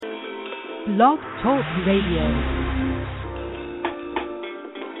Blog Talk Radio.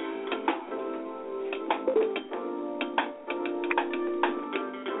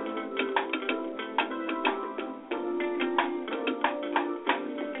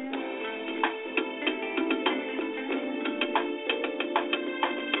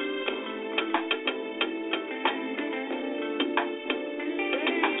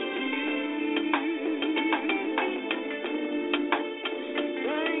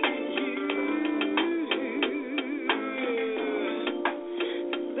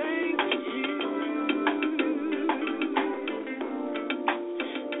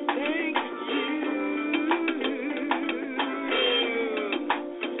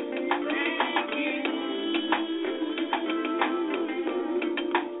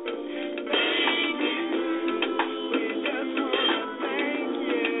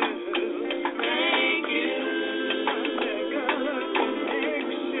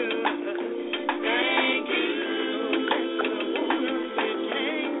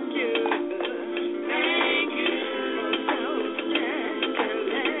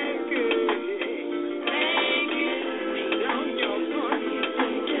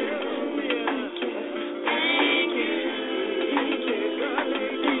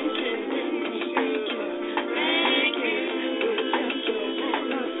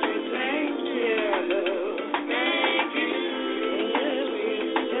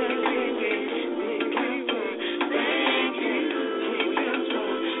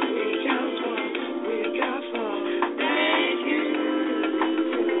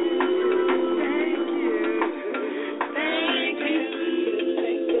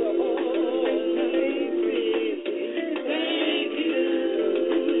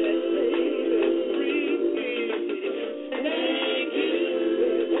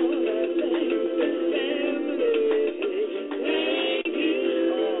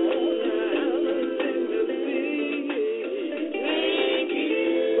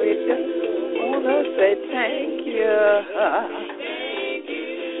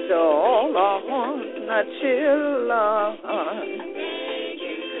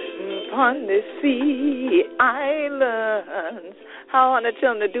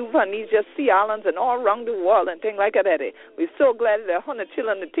 Children to do fun these just sea islands and all around the world and things like that. We're so glad that 100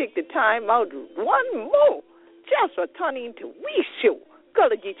 children to take the time out one more just for turning to we show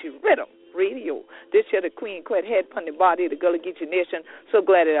Gullah Geechee Rhythm Radio. This year the Queen Quet head upon the body of the Gullah Geechee Nation. So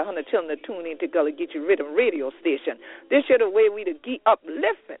glad that 100 children to tune into Gullah Geechee Rhythm Radio Station. This year the way we to get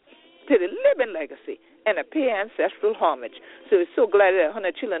upliftment to the living legacy and to pay ancestral homage. So we're so glad that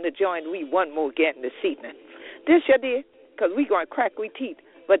 100 children to join we one more again this evening. This year dear, because we going to crack we teeth,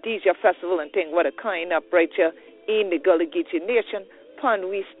 but these your festival and thing, what a kind up right here in the Gullah Geechee Nation, pun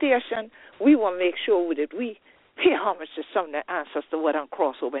we station. We want to make sure that we pay homage to some of the ancestors what on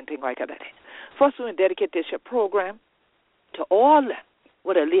crossover and things like that. First, we dedicate this your program to all them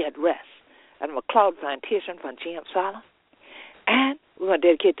what are laid at rest at McLeod Plantation from James Island. And we're going to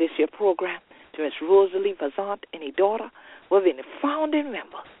dedicate this your program to Miss Rosalie Vazant and her daughter, who have been the founding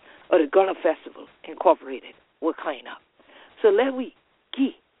members of the Gullah Festival Incorporated. We're kind up. So let we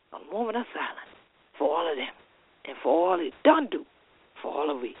give a moment of silence for all of them and for all it done do for all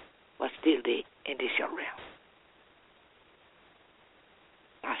of we but still there in this your realm.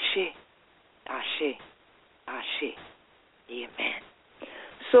 Ashe, Ashe, Ashe. Amen.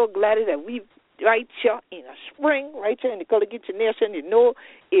 So glad that we right here in the spring, right here in the Gullah Geechee Nation, you know,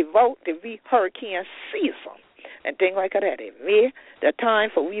 about to be hurricane season. And things like that. May the time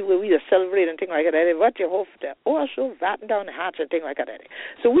for we to celebrate and things like that. What you hope that also batten down the hearts and things like that.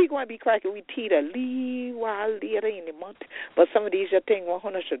 So we're going to be cracking we tea a little while later in the month. But some of these are things we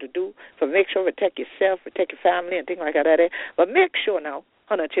want to do for make sure protect yourself, protect your family and things like that. But make sure now,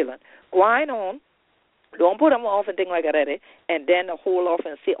 children, going on. Don't put them off and things like that, and then hold off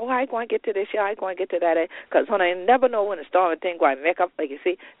and say, oh, I going to get to this, I going to get to that, because I never know when the storm and thing going to make up, like you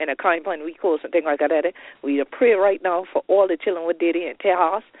see, in a kind point we coast and things like that. We pray right now for all the children what they in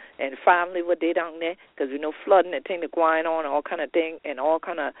Tejas and family what they down there, because we know flooding and things going on, all kind of thing, and all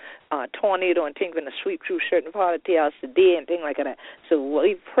kind of tornado and things when the sweep through certain part of Tejas today and things like that. So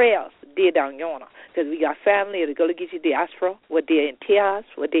we pray us day down yonder, because we got family of the Gullah Geechee diaspora, what they in Tejas,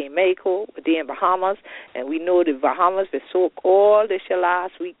 what they in Mexico, what they in Bahamas. And we know the Bahamas, they soak all this year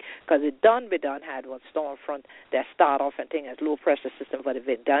last week because it done had one storm front that start off and thing as low pressure system, but it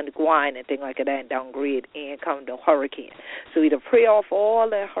been done grind and thing like that and downgrade and come to hurricane. So we to pray off all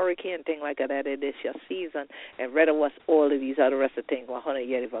that hurricane thing like that in this year season and rather what's all of these other rest of things 100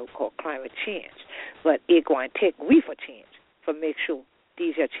 years about called climate change. But it going to take we for change for make sure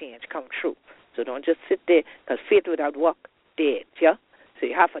these year change come true. So don't just sit there because faith without work dead, yeah? So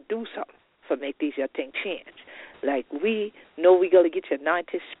you have to do something. ways your thing change. Like we know we got to get your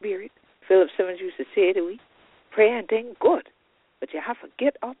anointed spirit. Philip Simmons used to say that we pray and think good, but you have to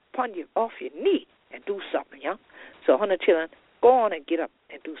get up off your knee and do something, yeah? So, children, go on and get up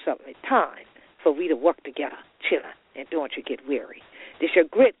and do something. It's time for we to work together, children, and don't you get weary. This your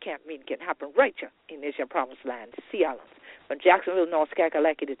great camp meeting can happen right here in this your promised land, the Sea Islands, from Jacksonville, North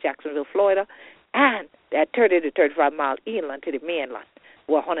Kakalaki to Jacksonville, Florida, and that 30 to 35-mile inland to the mainland,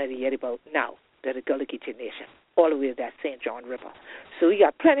 where one of the yet about now, to the Gullah Geechee Nation, all the way to that St. John River. So we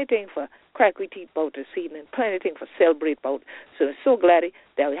got plenty of things for crack we teeth boat this evening, plenty of things for celebrate boat. So I'm so glad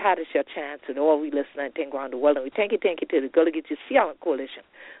that we had this your chance and all we listen and think around the world. And we thank you to the Gullah Geechee Sea Island Coalition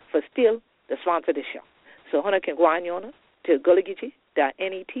for still the sponsor of this show. So Hunter can go on to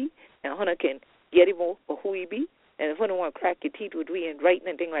gullahgeechee.net and Hunter can get him more for who he be. And if you don't want to crack your teeth with we and writing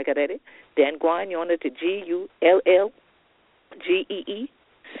and things like that, then go on to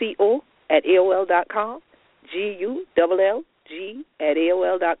GULLGEECO@AOL.com,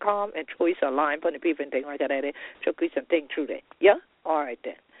 GULLG@AOL.com, and choice a line for the people and things like that. So we some thing through that. Yeah? All right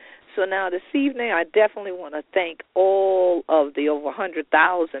then. So now this evening, I definitely want to thank all of the over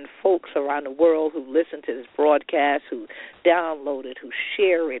 100,000 folks around the world who listen to this broadcast, who download it, who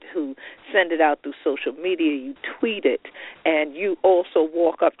share it, who send it out through social media, you tweet it, and you also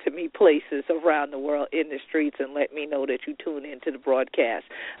walk up to me places around the world in the streets and let me know that you tune into the broadcast.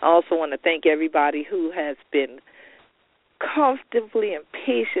 I also want to thank everybody who has been comfortably and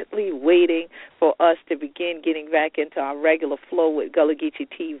patiently waiting for us to begin getting back into our regular flow with Gullah Geechee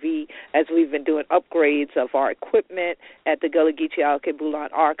TV as we've been doing upgrades of our equipment at the Gullah Geechee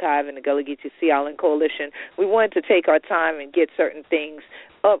Al-Kebulan Archive and the Gullah Geechee Sea Island Coalition. We wanted to take our time and get certain things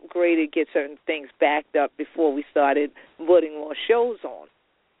upgraded, get certain things backed up before we started putting more shows on.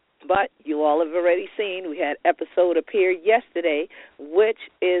 But you all have already seen we had episode appear yesterday, which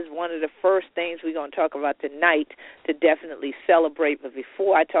is one of the first things we're going to talk about tonight to definitely celebrate. But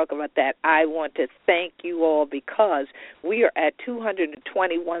before I talk about that, I want to thank you all because we are at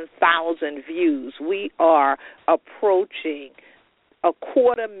 221,000 views. We are approaching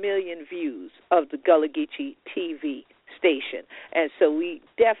 250,000 views of the Gullah Geechee TV station. And so we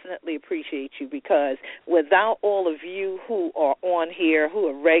definitely appreciate you because without all of you who are on here, who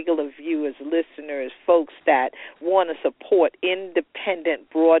are regular viewers, listeners, folks that want to support independent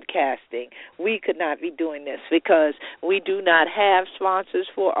broadcasting, we could not be doing this because we do not have sponsors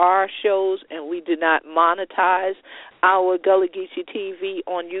for our shows and we do not monetize our Gullah Geechee TV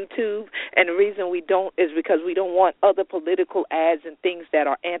on YouTube. And the reason we don't is because we don't want other political ads and things that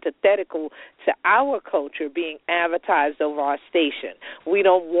are antithetical to our culture being advertised over our station. We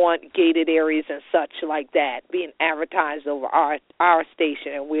don't want gated areas and such like that being advertised over our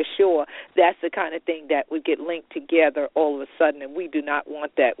station, and we're sure that's the kind of thing that would get linked together all of a sudden, and we do not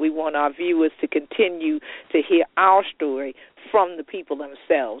want that. We want our viewers to continue to hear our story from the people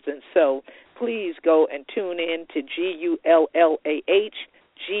themselves. And so please go and tune in to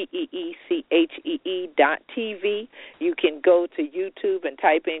GullahGeechee.tv. You can go to YouTube and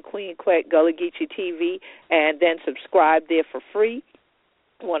type in Queen Quet Gullah Geechee TV and then subscribe there for free.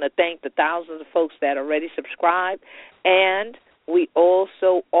 I want to thank the thousands of folks that already subscribed. And we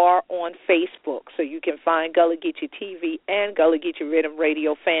also are on Facebook, so you can find Gullah Geechee TV and Gullah Geechee Rhythm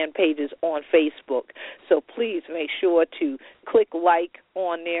Radio fan pages on Facebook. So please make sure to click like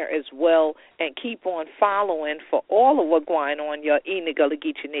on there as well and keep on following for all of what's going on in the Gullah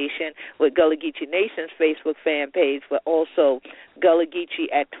Geechee Nation with Gullah Geechee Nation's Facebook fan page, but also Gullah Geechee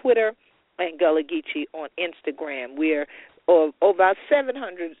at Twitter and Gullah Geechee on Instagram. We're about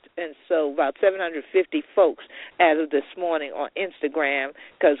 750 folks as of this morning on Instagram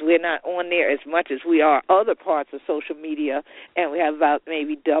because we're not on there as much as we are other parts of social media, and we have about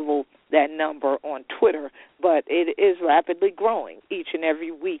maybe double that number on Twitter, but it is rapidly growing. Each and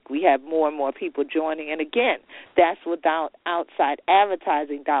every week we have more and more people joining, and again, that's without outside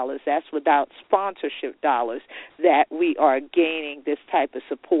advertising dollars, that's without sponsorship dollars that we are gaining this type of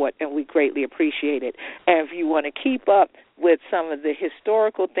support, and we greatly appreciate it. And if you want to keep up with some of the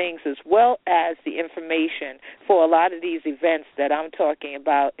historical things as well as the information for a lot of these events that I'm talking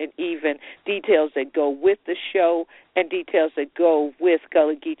about, and even details that go with the show and details that go with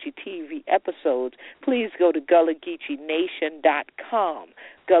Gullah Geechee TV episodes, please go to GullahGeecheeNation.com,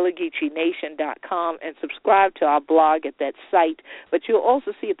 GullahGeecheeNation.com, and subscribe to our blog at that site. But you'll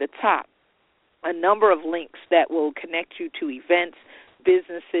also see at the top a number of links that will connect you to events,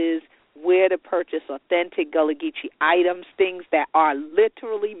 businesses, where to purchase authentic Gullah Geechee items, things that are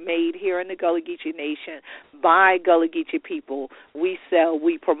literally made here in the Gullah Geechee Nation by Gullah Geechee people. We sell,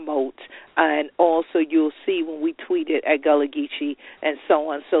 we promote, and also you'll see when we tweet it at Gullah Geechee and so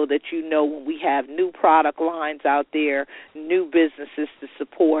on, so that you know when we have new product lines out there, new businesses to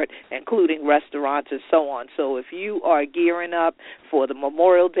support, including restaurants and so on. So if you are gearing up for the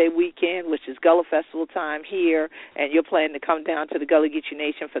Memorial Day weekend, which is Gullah Festival time here, and you're planning to come down to the Gullah Geechee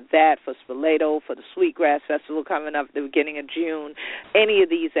Nation for that, for Spoleto, for the Sweetgrass Festival coming up at the beginning of June, any of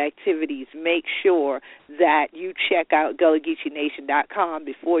these activities, make sure that you check out GullahGeecheeNation.com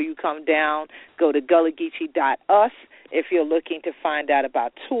before you come down. Go to GullahGeechee.us if you're looking to find out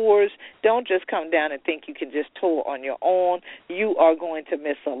about tours. Don't just come down and think you can just tour on your own. You are going to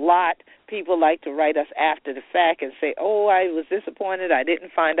miss a lot. People like to write us after the fact and say, oh, I was disappointed, I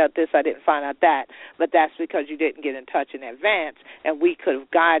didn't find out this, I didn't find out that. But that's because you didn't get in touch in advance, and we could have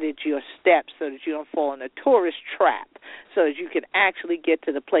guided your steps so that you don't fall in a tourist trap, so that you can actually get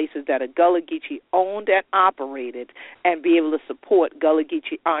to the places that are Gullah Geechee owned and operated and be able to support Gullah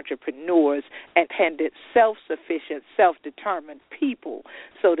Geechee entrepreneurs and independent, self-sufficient, self-determined people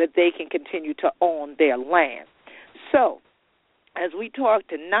so that they can continue to own their land. So, as we talk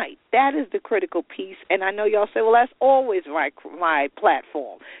tonight, that is the critical piece, and I know y'all say, well, that's always my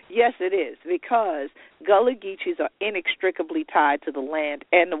platform. Yes, it is, because Gullah Geechees are inextricably tied to the land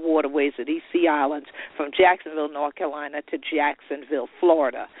and the waterways of these sea islands from Jacksonville, North Carolina to Jacksonville,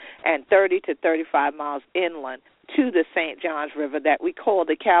 Florida, and 30 to 35 miles inland to the St. Johns River that we call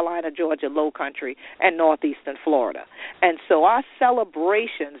the Carolina, Georgia Low Country and northeastern Florida. And so our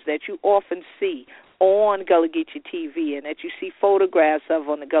celebrations that you often see on Gullah Geechee TV and that you see photographs of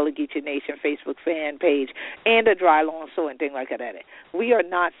on the Gullah Geechee Nation Facebook fan page and a dry lawn sow and things like that, we are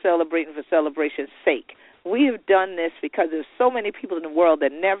not celebrating for celebration's sake. We have done this because there's so many people in the world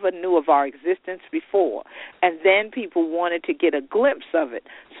that never knew of our existence before, and then people wanted to get a glimpse of it.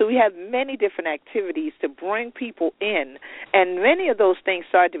 So we have many different activities to bring people in, and many of those things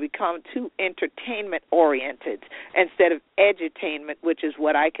started to become too entertainment-oriented instead of edutainment, which is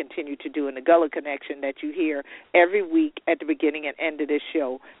what I continue to do in the Gullah Connection that you hear every week at the beginning and end of this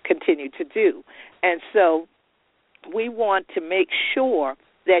show, continue to do. And so we want to make sure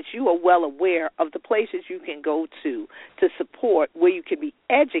that you are well aware of the places you can go to support, where you can be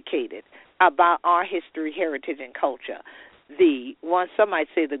educated about our history, heritage, and culture. Some might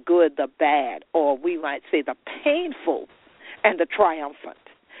say the good, the bad, or we might say the painful and the triumphant.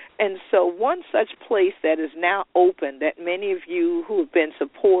 And so one such place that is now open, that many of you who have been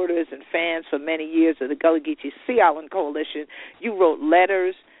supporters and fans for many years of the Gullah Geechee Sea Island Coalition, you wrote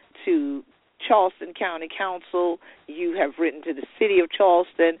letters to Charleston County Council, you have written to the city of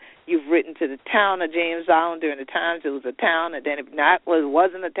Charleston, you've written to the town of James Island. During the times it was a town, and then it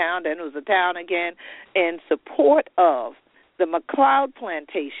wasn't a town, then it was a town again, in support of the McLeod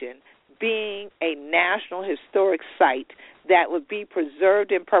Plantation being a national historic site that would be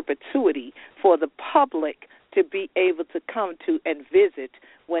preserved in perpetuity for the public to be able to come to and visit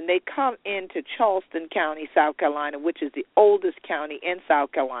when they come into Charleston County, South Carolina, which is the oldest county in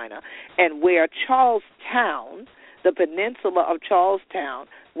South Carolina, and where Charlestown, the peninsula of Charlestown,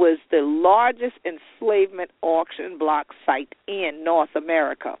 was the largest enslavement auction block site in North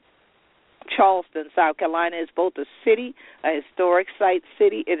America. Charleston, South Carolina, is both a city, a historic site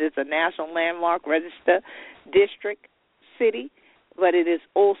city. It is a National Landmark Register district city, but it is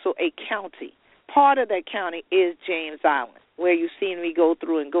also a county. Part of that county is James Island, where you've seen me go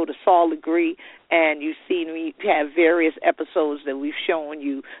through and go to Saul Legree, and you've seen me have various episodes that we've shown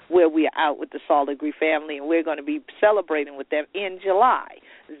you where we are out with the Saul Legree family, and we're going to be celebrating with them in July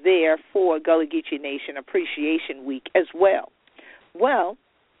there for Gullah Geechee Nation Appreciation Week as well. Well,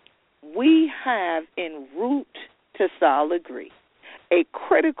 we have en route to Saul Legree a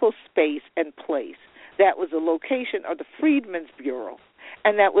critical space and place that was a location of the Freedmen's Bureau,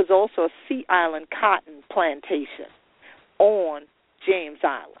 and that was also a Sea Island cotton plantation on James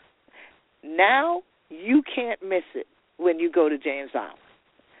Island. Now you can't miss it when you go to James Island.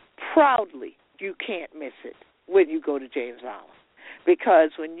 Proudly, you can't miss it when you go to James Island.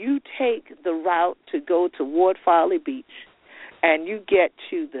 Because when you take the route to go to Ward Folly Beach and you get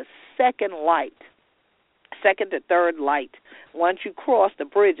to the second to third light, once you cross the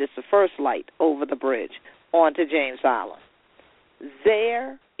bridge, it's the first light over the bridge onto James Island.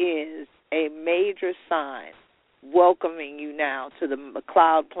 There is a major sign welcoming you now to the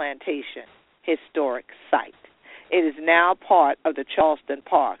McLeod Plantation Historic Site. It is now part of the Charleston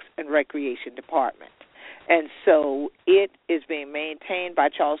Parks and Recreation Department. And so it is being maintained by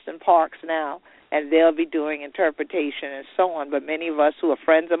Charleston Parks now. and they'll be doing interpretation and so on. But many of us who are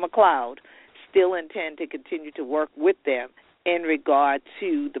friends of McLeod still intend to continue to work with them in regard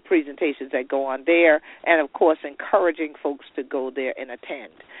to the presentations that go on there, and, of course, encouraging folks to go there and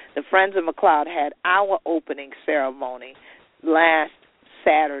attend. The Friends of McLeod had our opening ceremony last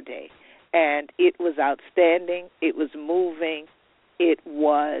Saturday, and it was outstanding. It was moving. It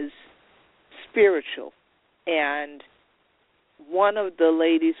was spiritual. And one of the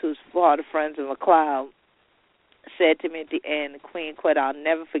ladies who's part of Friends of McLeod said to me at the end, Queen Quet, I'll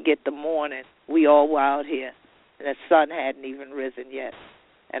never forget the morning we all were out here, and the sun hadn't even risen yet.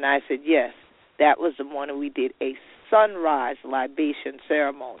 And I said, yes, that was the morning we did a sunrise libation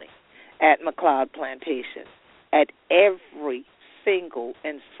ceremony at McLeod Plantation, at every single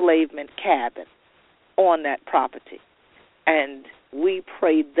enslavement cabin on that property. And we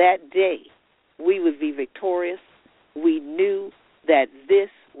prayed that day we would be victorious. We knew that this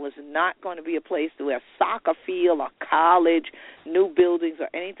was not going to be a place where a soccer field or college, new buildings or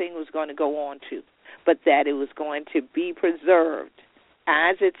anything was going to go on to, but that it was going to be preserved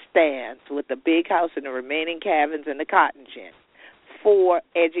as it stands with the big house and the remaining cabins and the cotton gin for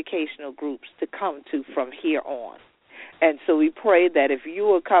educational groups to come to from here on. And so we pray that if you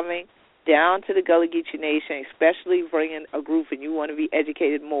are coming down to the Gullah Geechee Nation, especially bringing a group and you want to be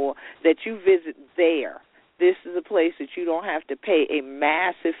educated more, that you visit there. This is a place that you don't have to pay a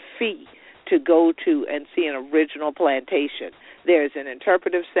massive fee to go to and see an original plantation. There's an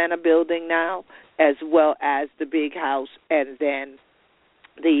interpretive center building now, as well as the big house, and then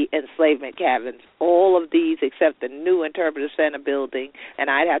the enslavement cabins. All of these except the new interpretive center building, and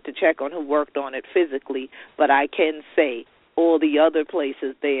I'd have to check on who worked on it physically, but I can say all the other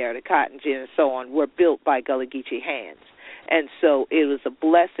places there, the cotton gin and so on, were built by Gullah Geechee hands. And so it was a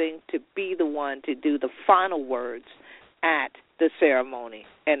blessing to be the one to do the final words at the ceremony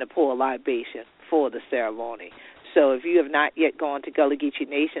and to pour a libation for the ceremony. So if you have not yet gone to Gullah Geechee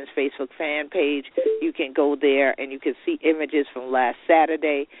Nation's Facebook fan page, you can go there and you can see images from last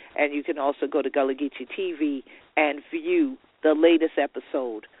Saturday, and you can also go to Gullah Geechee TV and view the latest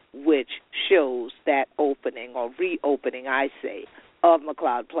episode, which shows that opening or reopening, I say, of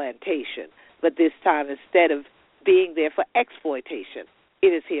McLeod Plantation. But this time, instead of being there for exploitation, it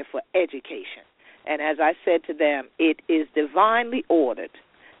is here for education. And as I said to them, it is divinely ordered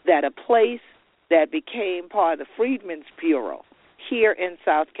that a place that became part of the Freedmen's Bureau here in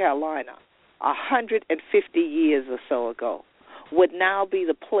South Carolina 150 years or so ago would now be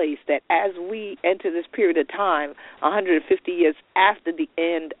the place that as we enter this period of time, 150 years after the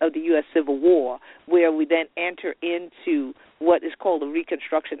end of the U.S. Civil War, where we then enter into what is called the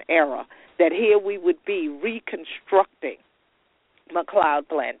Reconstruction era, that here we would be reconstructing McLeod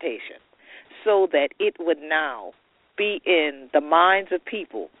Plantation so that it would now be in the minds of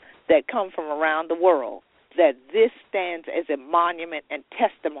people that come from around the world, that this stands as a monument and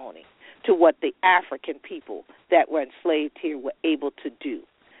testimony to what the African people that were enslaved here were able to do,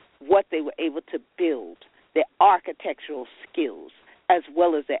 what they were able to build, their architectural skills as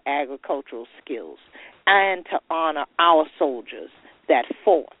well as their agricultural skills, and to honor our soldiers that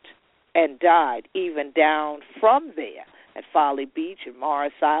fought and died even down from there at Folly Beach and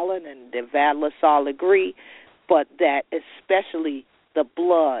Morris Island and the Battle of Solid Green, but that especially the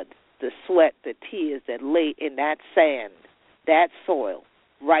blood, the sweat, the tears that lay in that sand, that soil,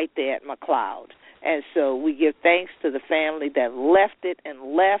 right there at McLeod. And so we give thanks to the family that left it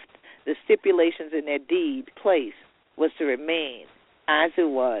and left the stipulations in their deed place was to remain as it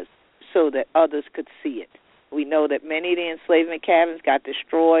was so that others could see it. We know that many of the enslavement cabins got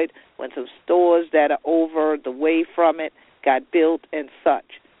destroyed when some stores that are over the way from it got built and such.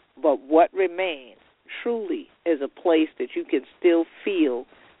 But what remains truly is a place that you can still feel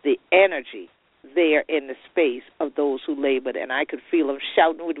the energy there in the space of those who labored, and I could feel them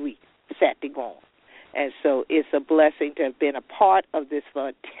shouting with we sat the gone. And so it's a blessing to have been a part of this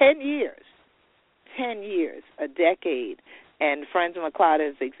for 10 years, a decade, and Friends of McLeod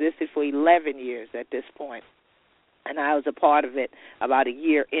has existed for 11 years at this point, and I was a part of it about a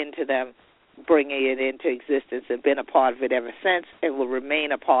year into them bringing it into existence and been a part of it ever since and will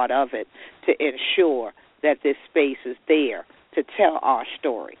remain a part of it to ensure that this space is there to tell our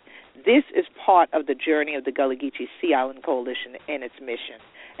story. This is part of the journey of the Gullah Geechee Sea Island Coalition and its mission.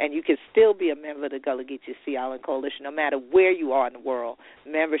 And you can still be a member of the Gullah Geechee Sea Island Coalition no matter where you are in the world.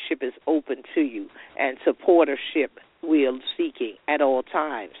 Membership is open to you, and supportership we are seeking at all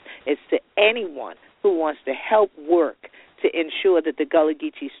times. It's to anyone who wants to help work to ensure that the Gullah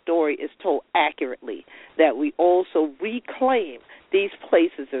Geechee story is told accurately, that we also reclaim these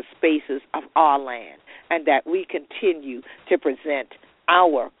places and spaces of our land, and that we continue to present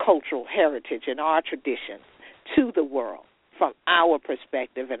our cultural heritage and our traditions to the world from our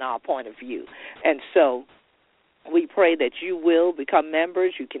perspective and our point of view. And so we pray that you will become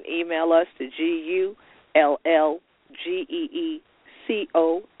members. You can email us to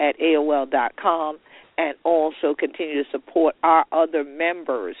gullgeeco@AOL.com, and also continue to support our other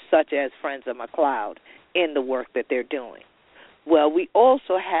members, such as Friends of McLeod, in the work that they're doing. Well, we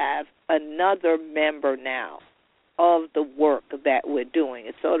also have another member now of the work that we're doing.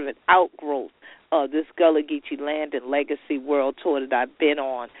 It's sort of an outgrowth of this Gullah Geechee Land and Legacy World Tour that I've been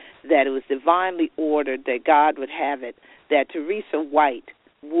on, that it was divinely ordered that God would have it, that Teresa White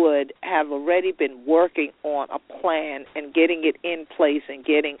would have already been working on a plan and getting it in place and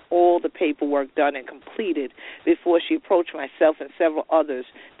getting all the paperwork done and completed before she approached myself and several others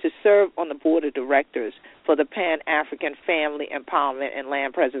to serve on the board of directors for the Pan-African Family Empowerment and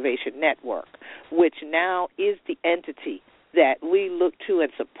Land Preservation Network, which now is the entity that we look to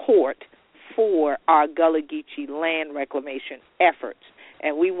and support for our Gullah Geechee land reclamation efforts.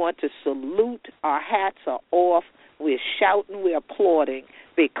 And we want to salute. Our hats are off. We're shouting, we're applauding,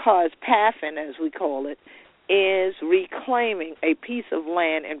 because PAFN, as we call it, is reclaiming a piece of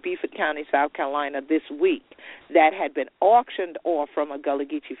land in Beaufort County, South Carolina this week that had been auctioned off from a Gullah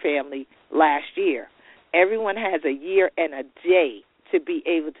Geechee family last year. Everyone has a year and a day to be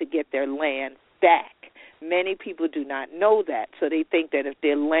able to get their land back. Many people do not know that, so they think that if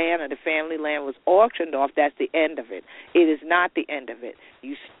their land or the family land was auctioned off, that's the end of it. It is not the end of it.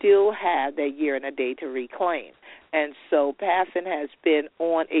 You still have that year and a day to reclaim. And so PAFN has been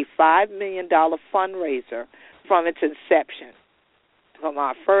on a $5 million fundraiser from its inception. From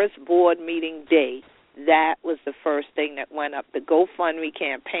our first board meeting day, that was the first thing that went up. The GoFundMe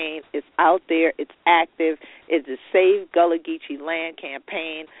campaign is out there. It's active. It's a Save Gullah Geechee Land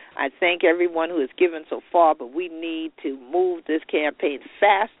campaign. I thank everyone who has given so far, but we need to move this campaign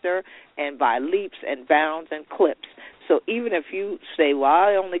faster and by leaps and bounds and clips. So even if you say, well,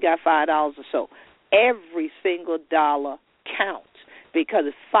 I only got $5 or so, every single dollar counts, because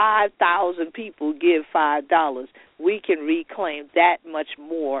if 5,000 people give $5, we can reclaim that much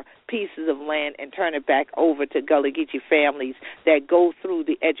more pieces of land and turn it back over to Gullah Geechee families that go through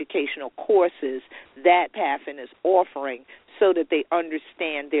the educational courses that PAFN is offering so that they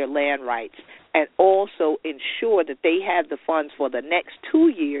understand their land rights, and also ensure that they have the funds for the next 2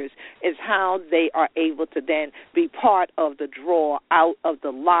 years is how they are able to then be part of the draw out of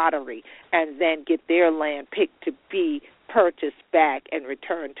the lottery and then get their land picked to be purchased back and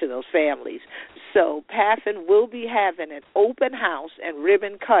returned to those families. So PAFN will be having an open house and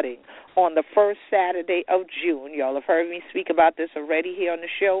ribbon cutting on the first Saturday of June. Y'all have heard me speak about this already here on the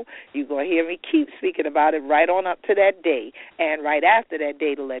show. You're going to hear me keep speaking about it right on up to that day and right after that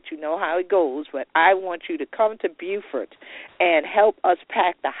day to let you know how it goes. But I want you to come to Beaufort and help us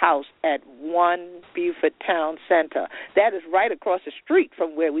pack the house at 1 Beaufort Town Center. That is right across the street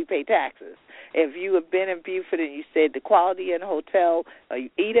from where we pay taxes. If you have been in Beaufort and you said the Quality Inn Hotel, or you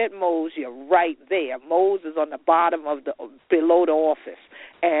eat at Moe's, you're right there. Moe's is on the bottom of below the office,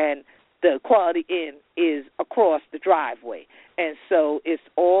 and the Quality Inn is across the driveway. And so it's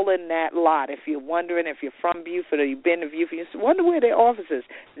all in that lot. If you're wondering, if you're from Beaufort or you've been to Beaufort, you wonder where their office is,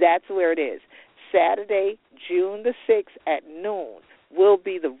 that's where it is. Saturday, June the 6th at noon will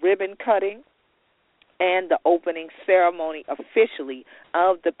be the ribbon cutting and the opening ceremony officially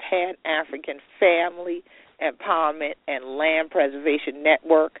of the Pan-African Family Empowerment and Land Preservation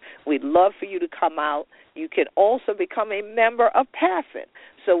Network. We'd love for you to come out. You can also become a member of PAFN.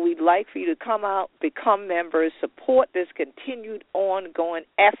 So we'd like for you to come out, become members, support this continued ongoing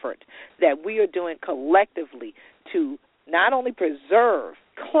effort that we are doing collectively to not only preserve,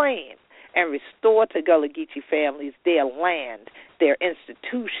 claim, and restore to Gullah Geechee families their land, their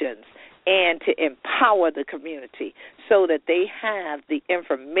institutions, and to empower the community so that they have the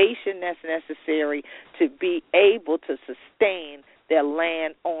information that's necessary to be able to sustain their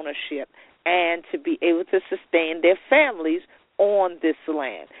land ownership and to be able to sustain their families on this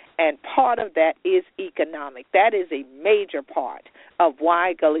land. And part of that is economic. That is a major part of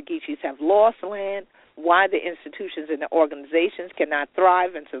why Gullah Geechees have lost land, why the institutions and the organizations cannot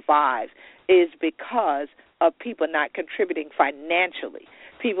thrive and survive, is because of people not contributing financially.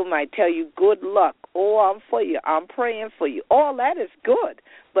 People might tell you, good luck, oh, I'm for you, I'm praying for you. All that is good,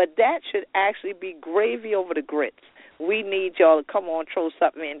 but that should actually be gravy over the grits. We need y'all to come on, throw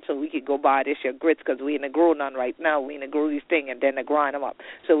something in so we can go buy this your grits, because we in the grow none right now. We in the grow these things and then to grind them up.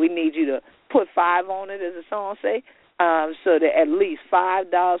 So we need you to put 5 on it, as the song say, so that at least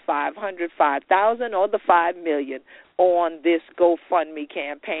 $5, $500, $5,000, or the $5 million on this GoFundMe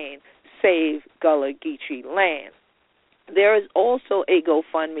campaign, Save Gullah Geechee Land. There is also a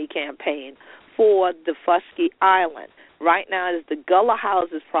GoFundMe campaign for the Fusky Island. Right now it is the Gullah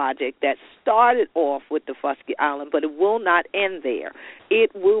Houses project that started off with the Fusky Island, but it will not end there. It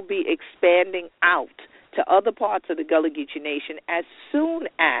will be expanding out to other parts of the Gullah Geechee Nation as soon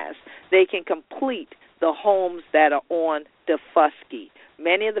as they can complete the homes that are on the Fusky.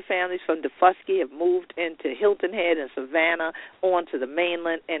 Many of the families from the Fusky have moved into Hilton Head and Savannah onto the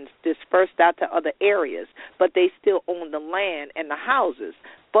mainland and dispersed out to other areas, but they still own the land and the houses.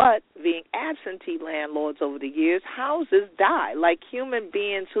 But being absentee landlords over the years, houses die. Like human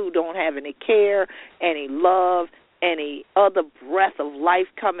beings who don't have any care, any love, any other breath of life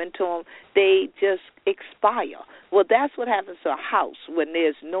coming to them, they just expire. Well, that's what happens to a house. When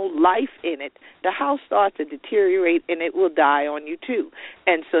there's no life in it, the house starts to deteriorate and it will die on you too.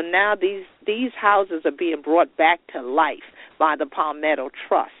 And so now these houses are being brought back to life by the Palmetto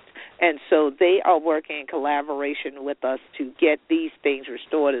Trust. And so they are working in collaboration with us to get these things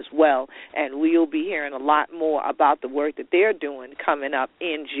restored as well. And we'll be hearing a lot more about the work that they're doing coming up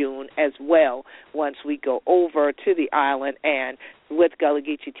in June as well once we go over to the island. And with Gullah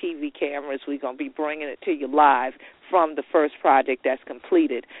Geechee TV cameras, we're going to be bringing it to you live from the first project that's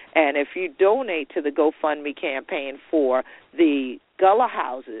completed. And if you donate to the GoFundMe campaign for the Gullah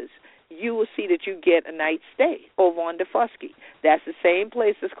Houses, you will see that you get a night's stay over on the Fusky. That's the same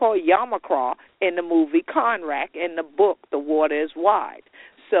place that's called Yamakra in the movie Conrack. In the book, The Water is Wide.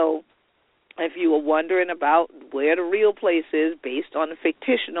 So if you were wondering about where the real place is based on the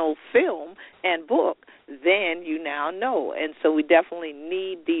fictional film and book, then you now know. And so we definitely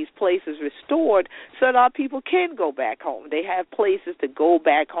need these places restored so that our people can go back home. They have places to go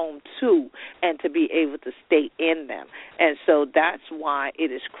back home to and to be able to stay in them. And so that's why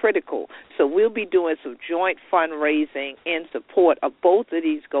it is critical. So we'll be doing some joint fundraising in support of both of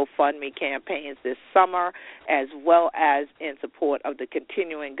these GoFundMe campaigns this summer, as well as in support of the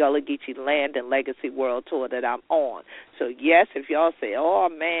continuing Gullah Geechee Land and Legacy World Tour that I'm on. So, yes, if y'all say, oh,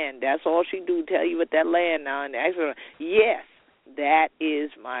 man, that's all she do, tell you what that land now. And yes, that is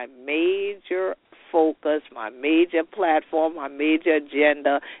my major focus, my major platform, my major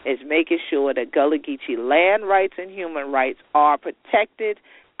agenda is making sure that Gullah Geechee land rights and human rights are protected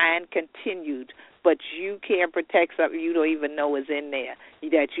and continued. But you can't protect something you don't even know is in there,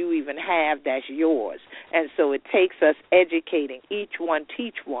 that you even have, that's yours. And so it takes us educating each one,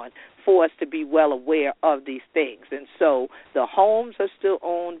 teach one, for us to be well aware of these things. And so the homes are still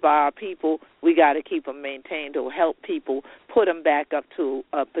owned by our people. We got to keep them maintained to help people put them back up to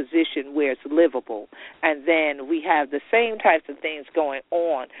a position where it's livable. And then we have the same types of things going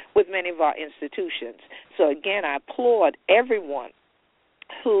on with many of our institutions. So, again, I applaud everyone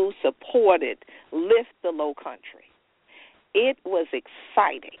who supported Lift the Low Country. It was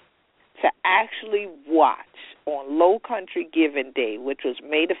exciting to actually watch on Low Country Giving Day, which was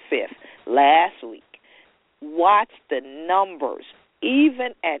May the 5th, last week, watch the numbers,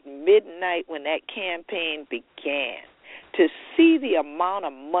 even at midnight when that campaign began, to see the amount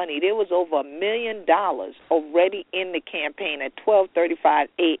of money. There was over $1 million already in the campaign at 12:35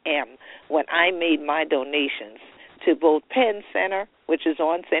 a.m. when I made my donations to both Penn Center, which is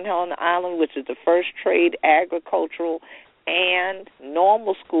on St. Helena Island, which is the first trade, agricultural, and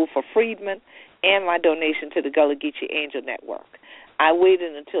normal school for freedmen, and my donation to the Gullah Geechee Angel Network. I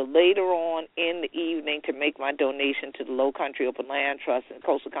waited until later on in the evening to make my donation to the Low Country Open Land Trust and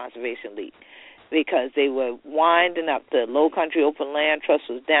Coastal Conservation League because they were winding up. The Low Country Open Land Trust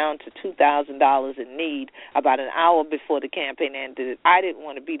was down to $2,000 in need about an hour before the campaign ended. I didn't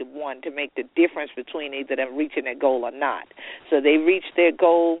want to be the one to make the difference between either them reaching their goal or not. So they reached their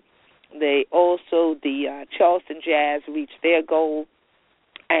goal. They also, the Charleston Jazz reached their goal.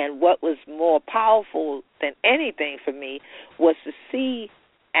 And what was more powerful than anything for me was to see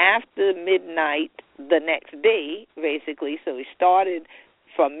after midnight the next day, basically. So we started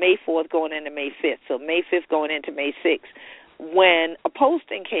from May 4th going into May 5th. So May 5th going into May 6th, when a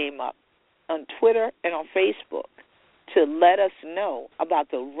posting came up on Twitter and on Facebook to let us know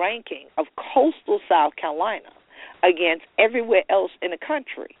about the ranking of coastal South Carolina against everywhere else in the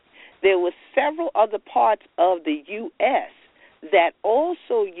country. There were several other parts of the U.S. that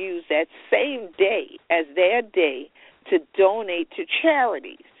also used that same day as their day to donate to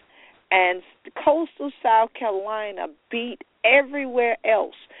charities. And coastal South Carolina beat everywhere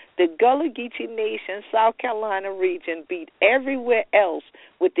else. The Gullah Geechee Nation, South Carolina region, beat everywhere else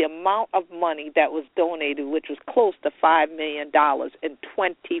with the amount of money that was donated, which was close to $5 million in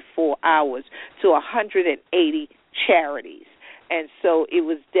 24 hours to 180 charities. And so it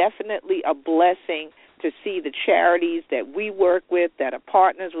was definitely a blessing to see the charities that we work with that are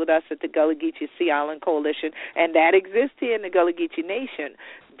partners with us at the Gullah Geechee Sea Island Coalition and that exist here in the Gullah Geechee Nation,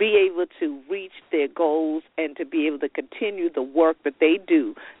 be able to reach their goals and to be able to continue the work that they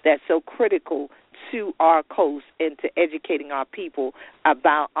do that's so critical to our coast and to educating our people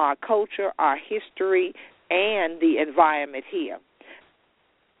about our culture, our history, and the environment here.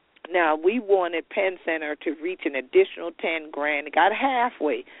 Now, we wanted Penn Center to reach an additional $10,000. It got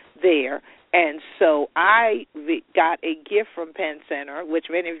halfway there, and so I got a gift from Penn Center, which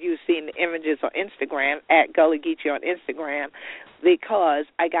many of you have seen the images on Instagram, at Gullah Geechee on Instagram, because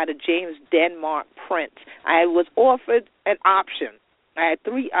I got a James Denmark print. I was offered an option. I had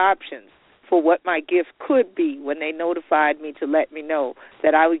 3 options for what my gift could be when they notified me to let me know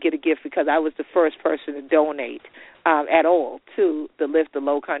that I would get a gift because I was the first person to donate at all to the Lift the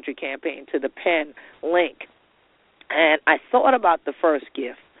Low Country campaign, to the Penn link. And I thought about the first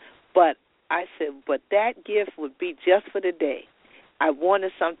gift, but I said, but that gift would be just for the day. I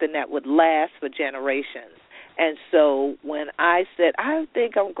wanted something that would last for generations. And so when I said, I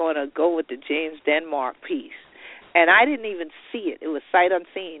think I'm going to go with the James Denmark piece, and I didn't even see it. It was sight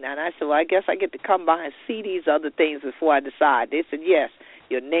unseen. And I said, well, I guess I get to come by and see these other things before I decide. They said, yes,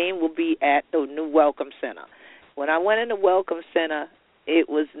 your name will be at the new Welcome Center. When I went in the Welcome Center, it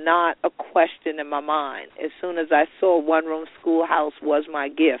was not a question in my mind. As soon as I saw one-room schoolhouse was my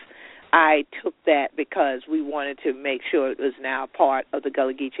gift, I took that because we wanted to make sure it was now part of the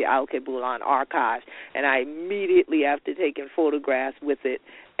Gullah Geechee Al-Kebulan archives. And I immediately, after taking photographs with it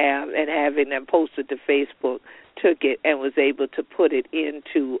and having them posted to Facebook, took it and was able to put it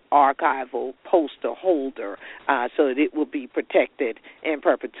into archival poster holder so that it will be protected in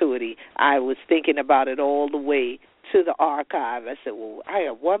perpetuity. I was thinking about it all the way to the archive. I said, well, I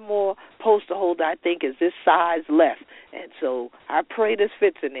have one more poster holder I think is this size left. And so I pray this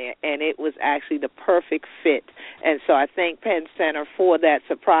fits in there. And it was actually the perfect fit. And so I thank Penn Center for that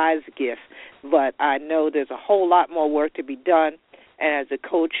surprise gift. But I know there's a whole lot more work to be done. And as the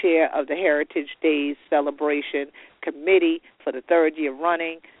co-chair of the Heritage Days Celebration Committee for the 3rd year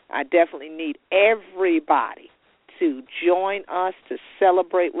running, I definitely need everybody to join us, to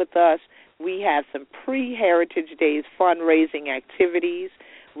celebrate with us. We have some pre-Heritage Days fundraising activities.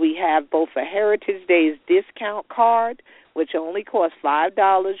 We have both a Heritage Days discount card, which only costs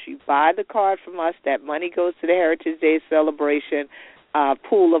 $5. You buy the card from us. That money goes to the Heritage Days celebration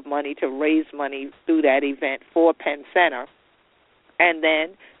pool of money to raise money through that event for Penn Center. And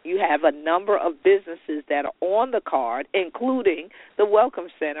then you have a number of businesses that are on the card, including the Welcome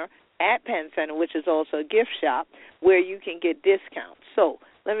Center at Penn Center, which is also a gift shop, where you can get discounts. So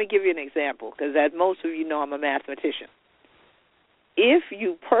let me give you an example, because as most of you know, I'm a mathematician. If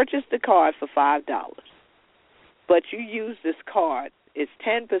you purchase the card for $5, but you use this card, it's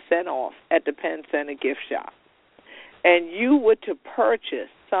 10% off at the Penn Center gift shop. And you were to purchase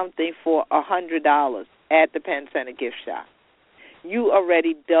something for $100 at the Penn Center gift shop, you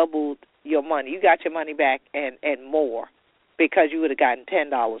already doubled your money. You got your money back and more, because you would have gotten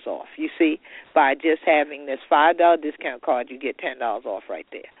 $10 off. You see, by just having this $5 discount card, you get $10 off right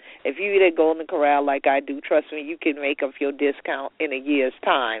there. If you eat at Golden Corral like I do, trust me, you can make up your discount in a year's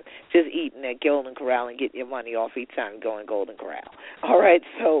time just eating at Golden Corral and getting your money off each time you go in Golden Corral. All right,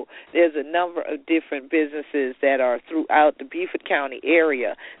 so there's a number of different businesses that are throughout the Beaufort County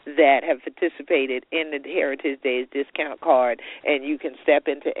area that have participated in the Heritage Days discount card, and you can step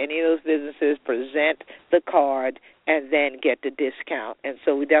into any of those businesses, present the card, and then get the discount. And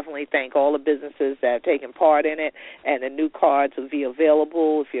so we definitely thank all the businesses that have taken part in it, and the new cards will be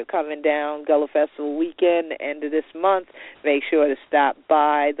available. If you're coming down Gullah Festival weekend, the end of this month, make sure to stop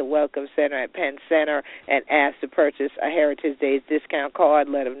by the Welcome Center at Penn Center and ask to purchase a Heritage Days discount card.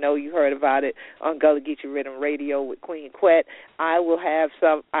 Let them know you heard about it on Gullah Geechee Rhythm Radio with Queen Quet. I will have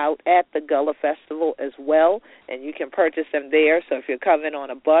some out at the Gullah Festival as well, and you can purchase them there. So if you're coming on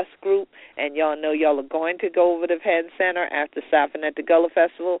a bus group and y'all know y'all are going to go over to Penn Center after stopping at the Gullah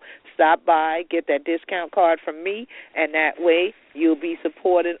Festival, stop by, get that discount card from me, and that way you'll be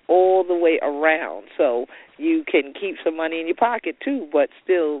supported all the way around. So you can keep some money in your pocket too, but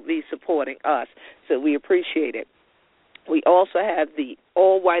still be supporting us. So we appreciate it. We also have the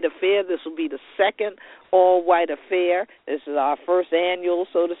All-White Affair. This will be the second All-White Affair. This is our first annual,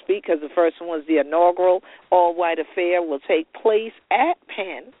 so to speak, because the first one was the inaugural All-White Affair. Will take place at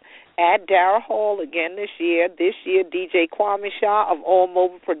Penn, at Darrah Hall again this year. This year, DJ Kwame Shah of All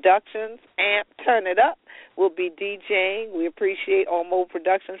Mobile Productions, Amp Turn It Up, will be DJing. We appreciate All Mobile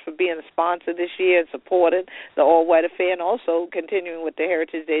Productions for being a sponsor this year and supporting the All White Affair, and also continuing with the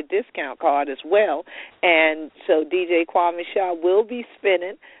Heritage Day discount card as well. And so DJ Kwame Shah will be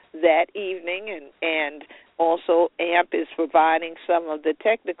spinning that evening, and also AMP is providing some of the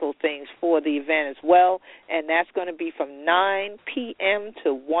technical things for the event as well, and that's going to be from 9 p.m.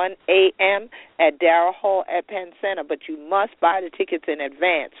 to 1 a.m. at Darrell Hall at Penn Center, but you must buy the tickets in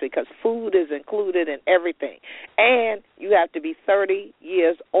advance because food is included in everything, and you have to be 30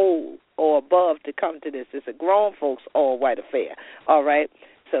 years old or above to come to this. It's a grown folks all-white affair, all right?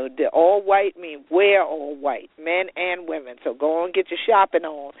 So the all-white mean wear all white, men and women. So go and get your shopping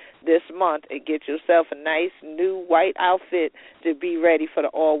on this month and get yourself a nice new white outfit to be ready for the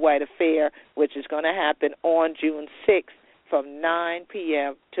all-white affair, which is going to happen on June 6th from 9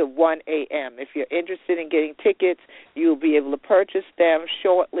 p.m. to 1 a.m. If you're interested in getting tickets, you'll be able to purchase them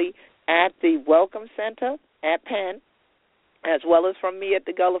shortly at the Welcome Center at Penn, as well as from me at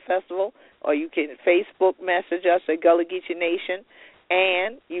the Gullah Festival, or you can Facebook message us at Gullah Geechee Nation.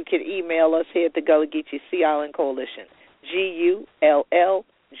 And you can email us here at the Gullah Geechee Sea Island Coalition,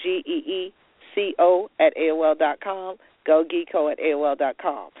 GULLGEECO at AOL.com,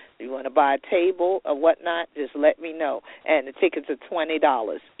 GoGeeko@AOL.com. If you want to buy a table or whatnot, just let me know. And the tickets are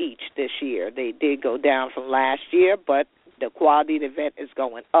 $20 each this year. They did go down from last year, but the quality of the event is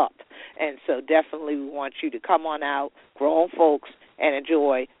going up. And so definitely we want you to come on out, grown folks, and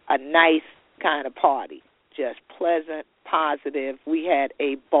enjoy a nice kind of party, just pleasant, positive. We had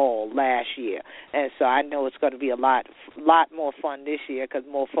a ball last year, and so I know it's going to be a lot more fun this year because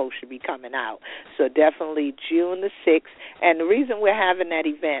more folks should be coming out. So definitely June the 6th, and the reason we're having that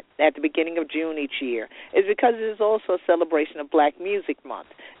event at the beginning of June each year is because it is also a celebration of Black Music Month,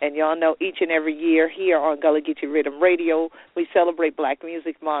 and y'all know each and every year here on Gullah Geechee Rhythm Radio, we celebrate Black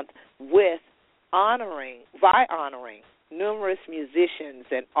Music Month by honoring numerous musicians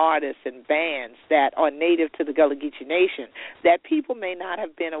and artists and bands that are native to the Gullah Geechee Nation that people may not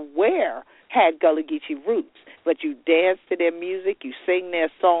have been aware had Gullah Geechee roots, but you dance to their music, you sing their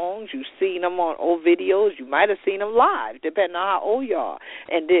songs, you've seen them on old videos, you might have seen them live, depending on how old you are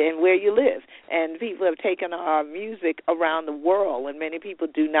and where you live. And people have taken our music around the world, and many people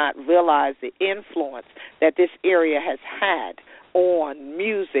do not realize the influence that this area has had on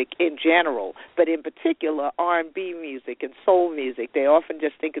music in general, but in particular R&B music and soul music. They often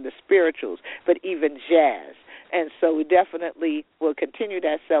just think of the spirituals, but even jazz. And so we definitely will continue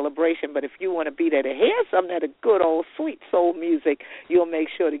that celebration, but if you want to be there to hear some of that good old sweet soul music, you'll make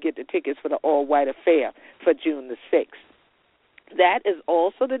sure to get the tickets for the all-white affair for June the 6th. That is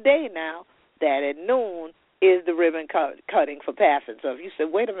also the day now that at noon is the ribbon cutting for Paffin. So if you said,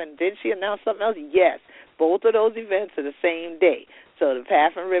 wait a minute, did she announce something else? Yes, both of those events are the same day. So the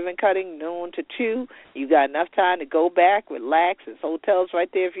Paffin ribbon cutting, noon to 2. You got enough time to go back, relax. There's hotels right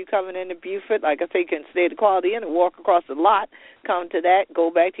there if you're coming into Beaufort. Like I say, you can stay at the Quality Inn and walk across the lot. Come to that,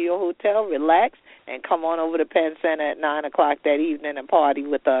 go back to your hotel, relax, and come on over to Penn Center at 9 o'clock that evening and party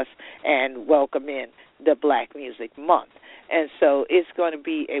with us and welcome in the Black Music Month. And so it's going to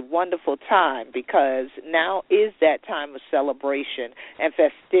be a wonderful time because now is that time of celebration and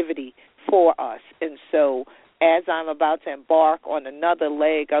festivity for us. And so as I'm about to embark on another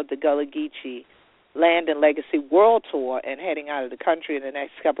leg of the Gullah Geechee Land and Legacy World Tour and heading out of the country in the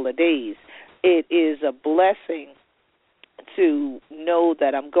next couple of days, it is a blessing to know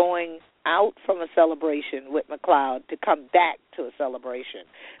that I'm going out from a celebration with McLeod to come back to a celebration.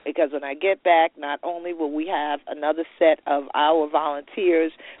 Because when I get back, not only will we have another set of our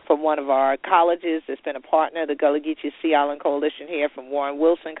volunteers from one of our colleges that's been a partner of the Gullah Geechee Sea Island Coalition here from Warren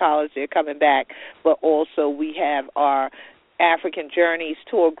Wilson College, they're coming back, but also we have our African Journeys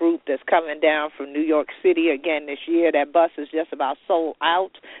tour group that's coming down from New York City again this year. That bus is just about sold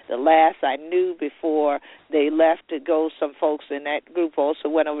out. The last I knew before they left to go, some folks in that group also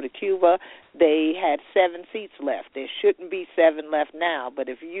went over to Cuba. They had 7 seats left. There shouldn't be 7 left now, but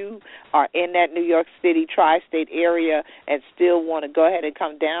if you are in that New York City tri-state area and still want to go ahead and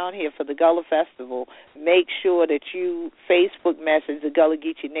come down here for the Gullah Festival, make sure that you Facebook message the Gullah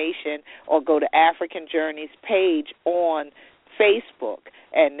Geechee Nation or go to African Journeys page on Facebook,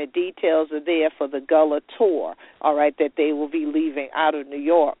 and the details are there for the Gullah tour, all right, that they will be leaving out of New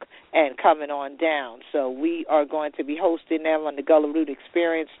York and coming on down. So we are going to be hosting them on the Gullah Root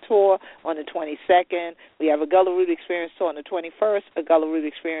Experience Tour on the 22nd. We have a Gullah Root Experience Tour on the 21st, a Gullah Root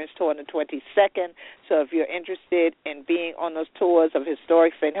Experience Tour on the 22nd. So if you're interested in being on those tours of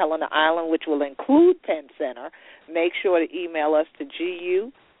historic St. Helena Island, which will include Penn Center, make sure to email us to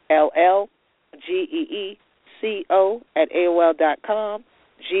GULLGEECO@AOL.com,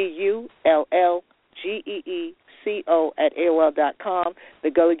 GULLGEECO@AOL.com. The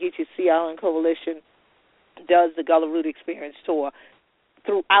Gullah Geechee Sea Island Coalition does the Gullah Root Experience Tour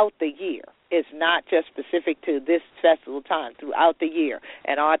throughout the year. It's not just specific to this festival time, throughout the year.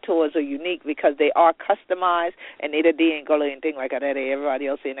 And our tours are unique because they are customized, and they ain't Gullah anything like that. Everybody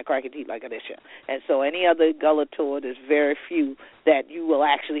else in the crack and teeth like that. And so any other Gullah tour, there's very few that you will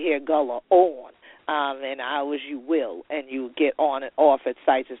actually hear Gullah on. And hours you will, and you get on and off at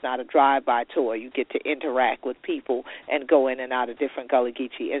sites. It's not a drive-by tour. You get to interact with people and go in and out of different Gullah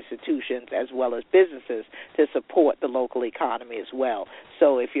Geechee institutions as well as businesses to support the local economy as well.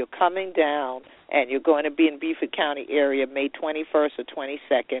 So if you're coming down and you're going to be in Beaufort County area May 21st or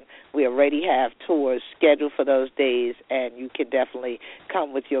 22nd, we already have tours scheduled for those days, and you can definitely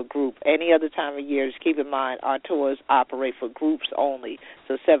come with your group. Any other time of year, just keep in mind our tours operate for groups only,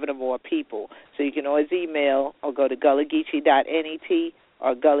 so 7 or more people. So you can always email or go to gullahgeechee.net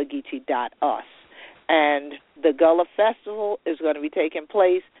or gullahgeechee.us. And the Gullah Festival is going to be taking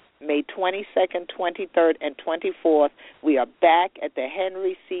place May 22nd, 23rd, and 24th. We are back at the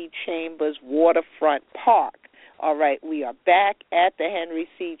Henry C. Chambers Waterfront Park. All right, we are back at the Henry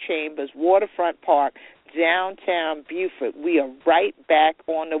C. Chambers Waterfront Park, downtown Beaufort. We are right back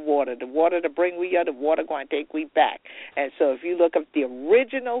on the water. The water to bring we are, the water going to take we back. And so if you look up the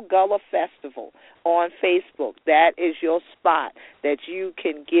original Gullah Festival on Facebook, that is your spot that you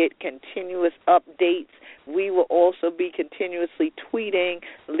can get continuous updates. We will also be continuously tweeting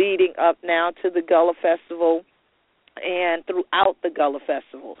leading up now to the Gullah Festival and throughout the Gullah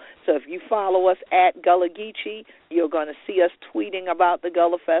Festival. So if you follow us at Gullah Geechee, you're going to see us tweeting about the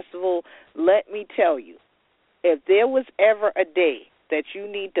Gullah Festival. Let me tell you, if there was ever a day that you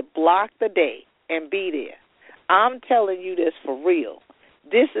need to block the day and be there, I'm telling you this for real.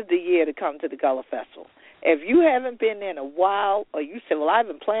 This is the year to come to the Gullah Festival. If you haven't been there in a while, or you say, well, I've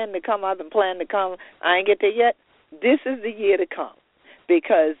been planning to come, I ain't get there yet, this is the year to come,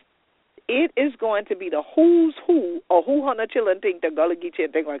 because it is going to be the who's who, or who hana children think the Gullah Geechee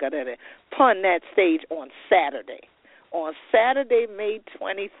and things like that, upon that stage on Saturday. On Saturday, May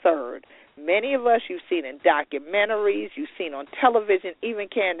 23rd, many of us you've seen in documentaries, you've seen on television, even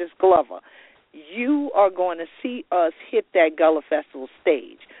Candace Glover. You are going to see us hit that Gullah Festival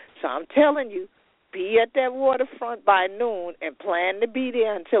stage. So I'm telling you, be at that waterfront by noon and plan to be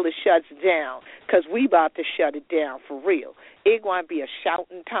there until it shuts down, because we about to shut it down for real. It's going to be a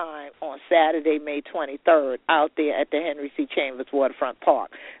shouting time on Saturday, May 23rd, out there at the Henry C. Chambers Waterfront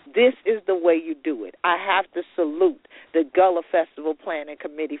Park. This is the way you do it. I have to salute the Gullah Festival Planning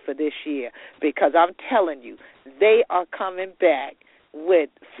Committee for this year, because I'm telling you, they are coming back with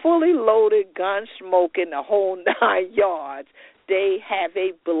fully loaded, gun smoking, the whole 9 yards. They have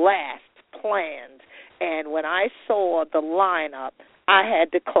a blast planned, and when I saw the lineup, I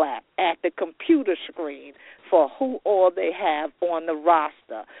had to clap at the computer screen for who all they have on the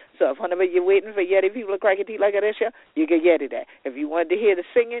roster. So if you're waiting for Yeti people to crack a teeth like this, you can get it. If you wanted to hear the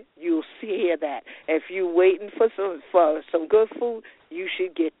singing, you'll hear that. If you're waiting for some good food, you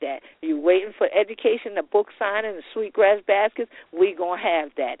should get that. You're waiting for education, the book signing, the sweetgrass baskets, we gonna have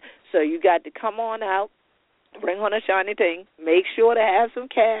that. So you got to come on out. Bring on a shiny thing. Make sure to have some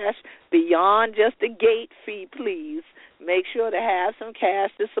cash beyond just the gate fee, please. Make sure to have some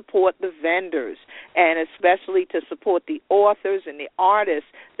cash to support the vendors, and especially to support the authors and the artists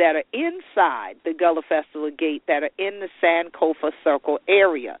that are inside the Gullah Festival gate, that are in the Sankofa Circle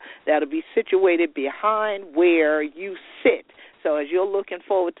area, that will be situated behind where you sit. So as you're looking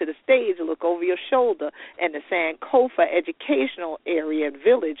forward to the stage, you look over your shoulder, and the Sankofa Educational Area and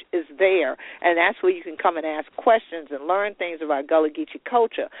Village is there. And that's where you can come and ask questions and learn things about Gullah Geechee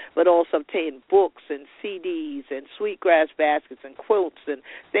culture, but also obtain books and CDs and sweetgrass baskets and quilts and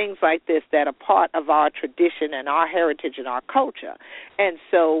things like this that are part of our tradition and our heritage and our culture. And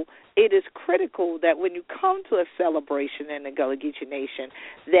so it is critical that when you come to a celebration in the Gullah Geechee Nation,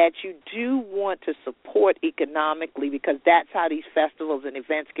 that you do want to support economically, because that's how these festivals and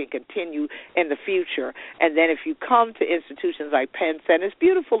events can continue in the future. And then if you come to institutions like Penn Center, it's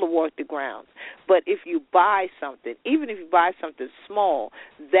beautiful to walk the grounds. But if you buy something, even if you buy something small,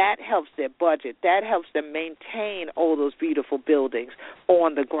 that helps their budget. That helps them maintain all those beautiful buildings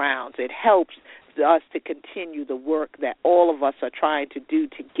on the grounds. It helps us to continue the work that all of us are trying to do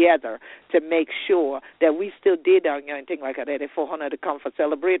together to make sure that we still did our young thing like that at 400 to come for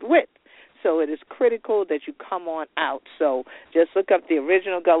celebrate with. So it is critical that you come on out. So just look up the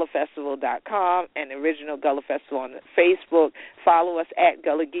originalgullahfestival.com and the Original Gullah Festival on Facebook. Follow us at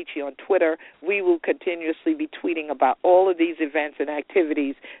Gullah Geechee on Twitter. We will continuously be tweeting about all of these events and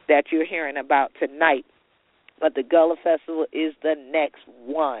activities that you're hearing about tonight. But the Gullah Festival is the next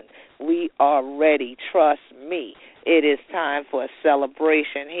one. We are ready, trust me. it is time for a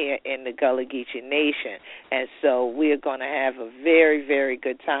celebration here in the Gullah Geechee Nation. And so we're going to have a very, very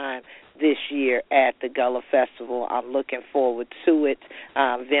good time this year at the Gullah Festival. I'm looking forward to it.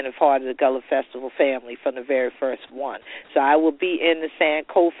 Been a part of the Gullah Festival family from the very first one. So I will be in the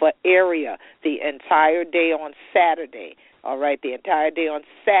Sankofa area the entire day on Saturday. All right, the entire day on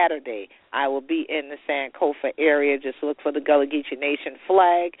Saturday, I will be in the Sankofa area. Just look for the Gullah Geechee Nation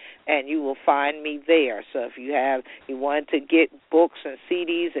flag, and you will find me there. So if you want to get books and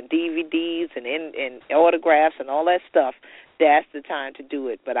CDs and DVDs and autographs and all that stuff, that's the time to do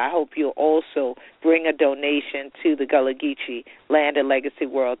it. But I hope you'll also bring a donation to the Gullah Geechee Land and Legacy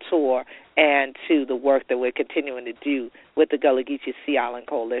World Tour and to the work that we're continuing to do with the Gullah Geechee Sea Island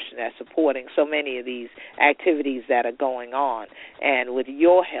Coalition that's supporting so many of these activities that are going on. And with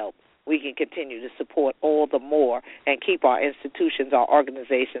your help, we can continue to support all the more and keep our institutions, our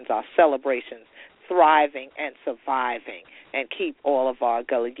organizations, our celebrations thriving and surviving, and keep all of our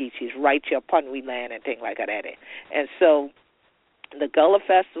Gullah Geechees right here upon we land and things like that. And so the Gullah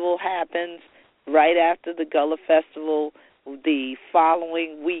Festival happens right after the Gullah Festival the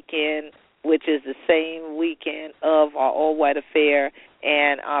following weekend, which is the same weekend of our all-white affair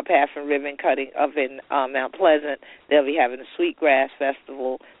and our path and ribbon cutting up in Mount Pleasant. They'll be having a Sweetgrass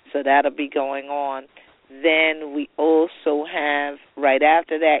Festival, so that'll be going on. Then we also have, right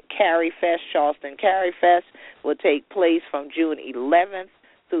after that, Carry Fest. Charleston Carry Fest will take place from June 11th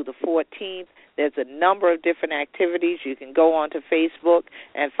through the 14th. There's a number of different activities. You can go onto Facebook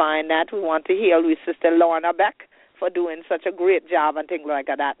and find that. We want to hear Sister Lorna Beck for doing such a great job and things like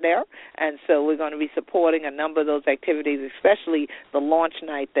that there. And so we're going to be supporting a number of those activities, especially the launch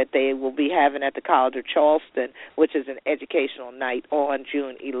night that they will be having at the College of Charleston, which is an educational night on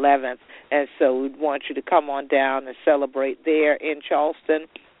June 11th. And so we want you to come on down and celebrate there in Charleston.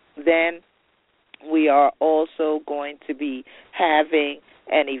 Then we are also going to be having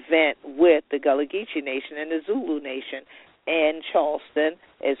an event with the Gullah Geechee Nation and the Zulu Nation in Charleston.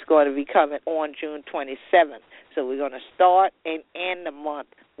 It's going to be coming on June 27th. So we're going to start and end the month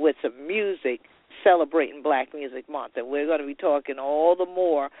with some music celebrating Black Music Month. And we're going to be talking all the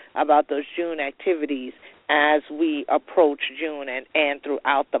more about those June activities as we approach June and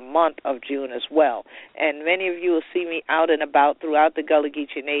throughout the month of June as well. And many of you will see me out and about throughout the Gullah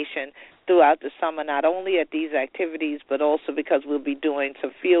Geechee Nation throughout the summer, not only at these activities, but also because we'll be doing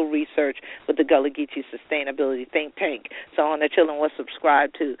some field research with the Gullah Geechee Sustainability Think Tank. So on the children will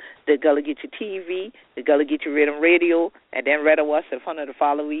subscribe to the Gullah Geechee TV, the Gullah Geechee Rhythm Radio, and then read us in front of the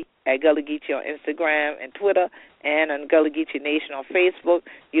follow me at Gullah Geechee on Instagram and Twitter, and on Gullah Geechee Nation on Facebook.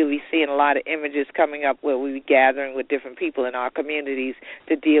 You'll be seeing a lot of images coming up where we'll be gathering with different people in our communities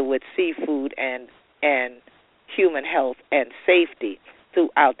to deal with seafood and human health and safety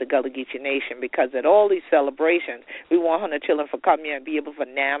throughout the Gullah Geechee Nation, because at all these celebrations, we want the children to come here and be able to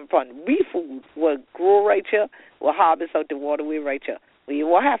nam upon we food will grow right here, will harvest out the waterway right here. We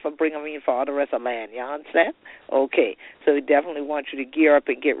will have to bring them in for all the rest of the land. You understand? Okay. So we definitely want you to gear up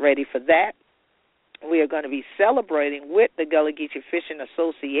and get ready for that. We are going to be celebrating with the Gullah Geechee Fishing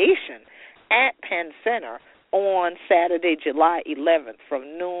Association at Penn Center on Saturday, July 11th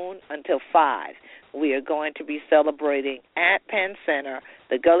from noon until 5. We are going to be celebrating at Penn Center.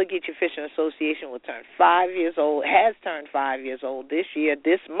 The Gullah Geechee Fishing Association will turn 5 years old, has turned 5 years old this year,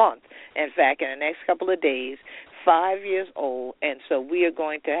 this month. In fact, in the next couple of days, 5 years old, and so we are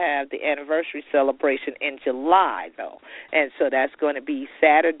going to have the anniversary celebration in July, though. And so that's going to be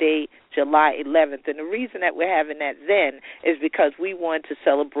Saturday, July 11th. And the reason that we're having that then is because we want to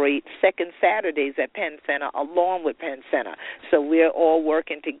celebrate second Saturdays at Penn Center along with Penn Center. So we're all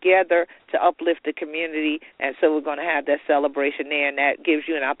working together to uplift the community, and so we're going to have that celebration there, and that gives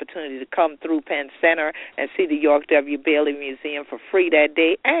you an opportunity to come through Penn Center and see the York W. Bailey Museum for free that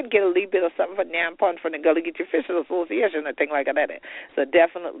day and get a little bit of something for Nampun from the Gullah Geechee Fishing Association and things like that. So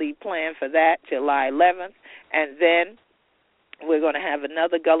definitely plan for that, July 11th. And then we're going to have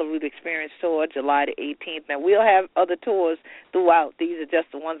another Gullah Root Experience tour, July the 18th. Now, we'll have other tours throughout. These are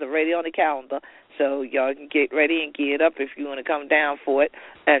just the ones already on the calendar. So y'all can get ready and gear up if you want to come down for it.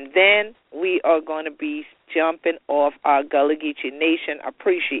 And then we are going to be jumping off our Gullah Geechee Nation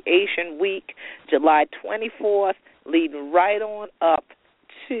Appreciation Week, July 24th, leading right on up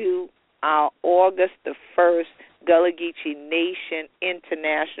to our August the 1st Gullah Geechee Nation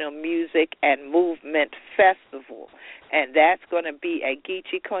International Music and Movement Festival. And that's going to be at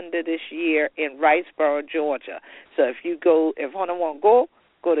Geechee Kunda this year in Riceboro, Georgia. So if you want to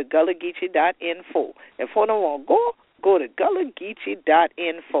go to gullahgeechee.info. If you don't want to go, go to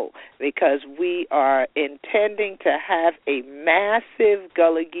GullahGeechee.info because we are intending to have a massive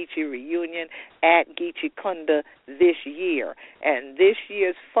Gullah Geechee reunion at Geechee Kunda this year. And this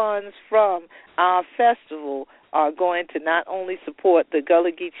year's funds from our festival are going to not only support the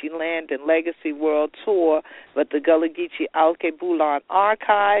Gullah Geechee Land and Legacy World Tour, but the Gullah Geechee Alke Bulan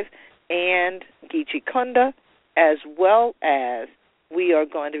Archive and Geechee Kunda, as well as we are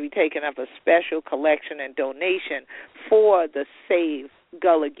going to be taking up a special collection and donation for the Save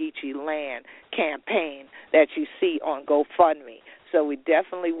Gullah Geechee Land campaign that you see on GoFundMe. So we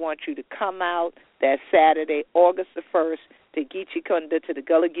definitely want you to come out that Saturday, August the 1st, to Geechee Kunda, to the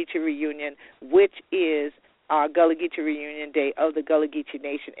Gullah Geechee Reunion, which is our Gullah Geechee Reunion Day of the Gullah Geechee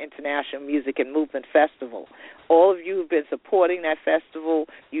Nation International Music and Movement Festival. All of you who've been supporting that festival,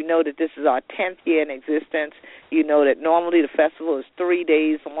 you know that this is our 10th year in existence. You know that normally the festival is 3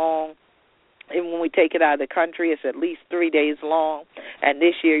 days long. And when we take it out of the country, it's at least 3 days long. And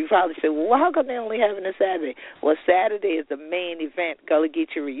this year, you probably say, well, how come they only have it on Saturday? Well, Saturday is the main event, Gullah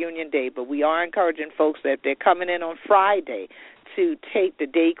Geechee Reunion Day, but we are encouraging folks that if they're coming in on Friday to take the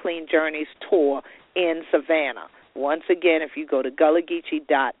Day Clean Journeys tour in Savannah. Once again, if you go to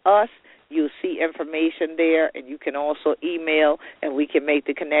GullahGeechee.us, you'll see information there, and you can also email, and we can make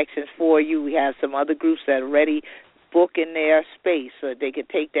the connections for you. We have some other groups that are ready booking their space so that they can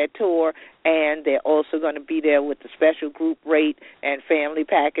take that tour, and they're also going to be there with the special group rate and family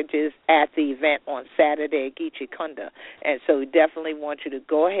packages at the event on Saturday at Geechee Kunda. And so we definitely want you to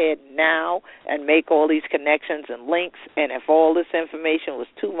go ahead now and make all these connections and links, and if all this information was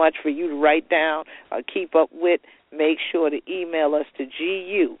too much for you to write down or keep up with, make sure to email us to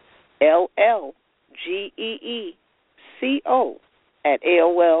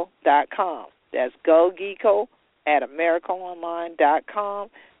GULLGEECO@AOL.com. That's GoGeeko@AmericaOnline.com.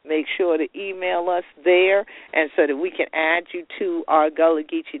 Make sure to email us there, and so that we can add you to our Gullah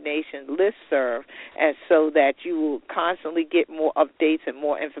Geechee Nation listserv, and so that you will constantly get more updates and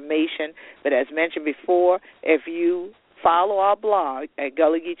more information. But as mentioned before, if you follow our blog at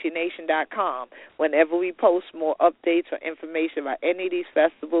GullahGeecheeNation.com, whenever we post more updates or information about any of these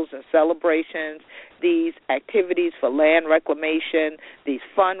festivals and celebrations, these activities for land reclamation, these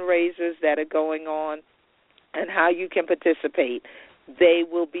fundraisers that are going on, and how you can participate, they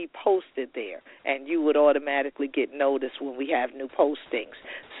will be posted there, and you would automatically get notice when we have new postings.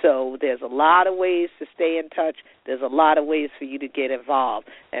 So there's a lot of ways to stay in touch. There's a lot of ways for you to get involved.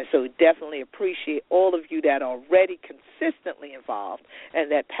 And so we definitely appreciate all of you that are already consistently involved and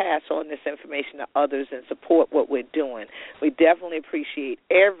that pass on this information to others and support what we're doing. We definitely appreciate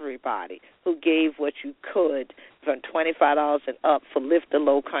everybody who gave what you could from $25 and up for Lift the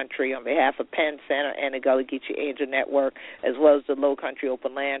Low Country on behalf of Penn Center and the Gullah Geechee Angel Network, as well as the Low Country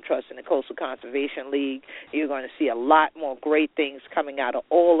Open Land Trust and the Coastal Conservation League. You're going to see a lot more great things coming out of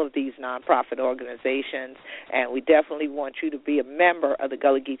all of these nonprofit organizations, and we definitely want you to be a member of the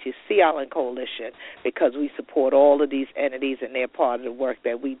Gullah Geechee Sea Island Coalition because we support all of these entities and they're part of the work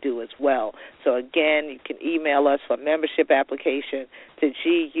that we do as well. So again, you can email us for membership application to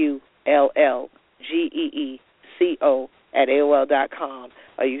GULLGEECO@AOL.com,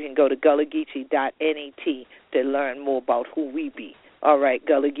 or you can go to GullahGeechee.net to learn more about who we be. All right,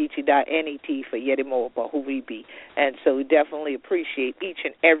 GullahGeechee.net for yet more about who we be. And so we definitely appreciate each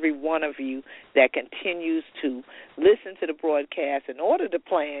and every one of you that continues to listen to the broadcast in order to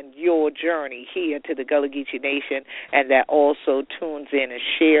plan your journey here to the Gullah Geechee Nation, and that also tunes in and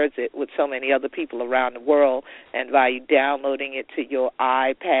shares it with so many other people around the world. And by you downloading it to your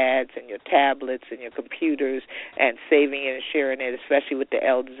iPads and your tablets and your computers and saving it and sharing it, especially with the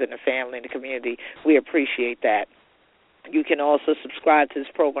elders and the family and the community, we appreciate that. You can also subscribe to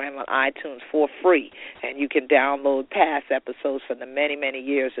this program on iTunes for free, and you can download past episodes from the many, many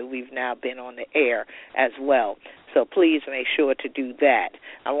years that we've now been on the air as well. So please make sure to do that.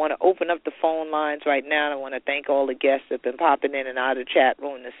 I want to open up the phone lines right now, and I want to thank all the guests that have been popping in and out of the chat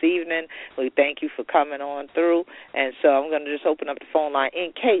room this evening. We thank you for coming on through. And so I'm going to just open up the phone line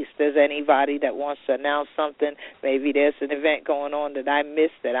in case there's anybody that wants to announce something. Maybe there's an event going on that I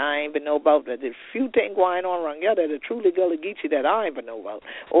missed that I ain't even know about. There's a few things going on around here that are truly Gullah Geechee that I ain't even know about.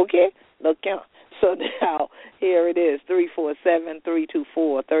 Okay? Look out. So now, here it is,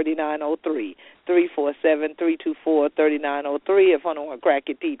 347-324-3903. 347-324-3903 if I don't want to crack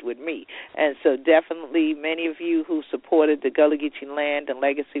your teeth with me. And so definitely many of you who supported the Gullah Geechee Land and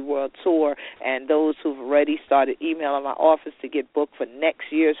Legacy World Tour, and those who've already started emailing my office to get booked for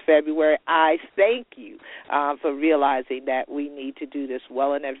next year's February, I thank you for realizing that we need to do this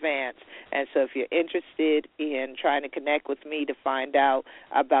well in advance. And so if you're interested in trying to connect with me to find out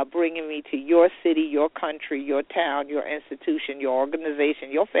about bringing me to your city, city, your country, your town, your institution, your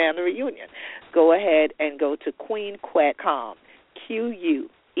organization, your family reunion, go ahead and go to queenquet.com,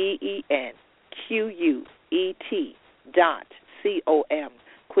 QUEENQUET.com,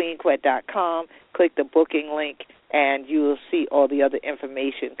 queenquet.com. Click the booking link, and you will see all the other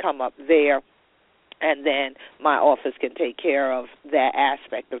information come up there. And then my office can take care of that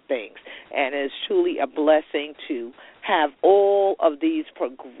aspect of things. And it's truly a blessing to have all of these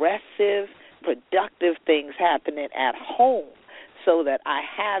progressive, productive things happening at home so that I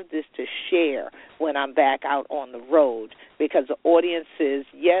have this to share when I'm back out on the road. Because the audiences,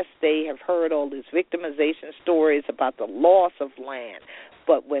 yes, they have heard all these victimization stories about the loss of land,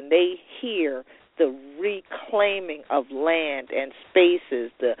 but when they hear the reclaiming of land and spaces,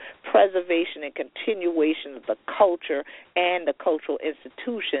 the preservation and continuation of the culture and the cultural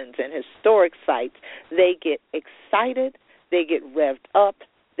institutions and historic sites, they get excited, they get revved up,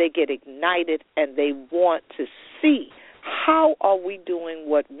 they get ignited, and they want to see how are we doing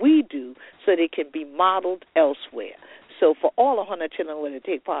what we do so they can be modeled elsewhere. So for all 100 children who want to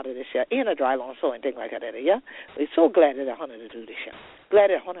take part of this show, in a dry long show and things like that, yeah, we're so glad that 100 to do this show. Glad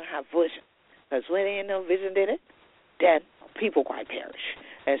that 100 have vision. Because when there ain't no vision, did it, then people quite perish.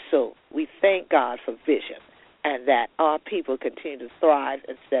 And so we thank God for vision and that our people continue to thrive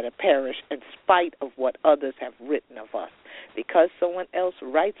instead of perish in spite of what others have written of us. Because someone else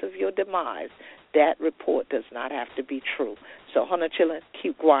writes of your demise, that report does not have to be true. So, 100 children,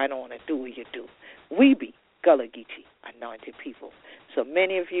 keep going on and do what you do. We be Gullah Geechee, anointed people. So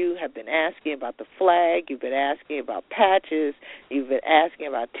many of you have been asking about the flag. You've been asking about patches. You've been asking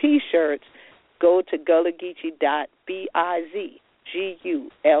about T-shirts. Go to gullahgeechee.biz,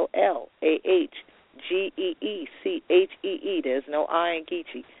 GULLAHGEECHEE. There's no I in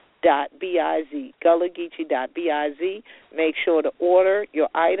Geechee. .biz, gullahgeechee.biz. Make sure to order your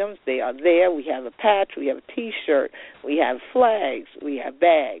items. They are there. We have a patch. We have a T-shirt. We have flags. We have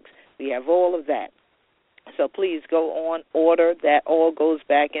bags. We have all of that. So please go on, order. That all goes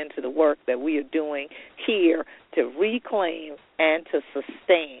back into the work that we are doing here to reclaim and to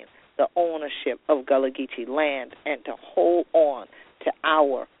sustain the ownership of Gullah Geechee land and to hold on to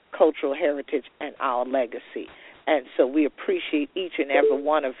our cultural heritage and our legacy. And so we appreciate each and every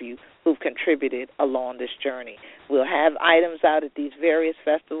one of you who've contributed along this journey. We'll have items out at these various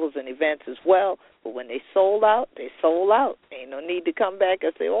festivals and events as well, but when they sold out, they sold out. Ain't no need to come back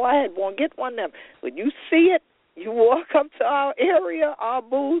and say, oh, I had one, get one of them. When you see it, you walk up to our area, our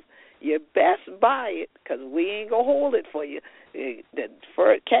booth, you best buy it because we ain't going to hold it for you.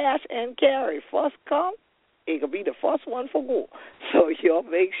 For cash and carry, first come, it could be the first one for go. So you'll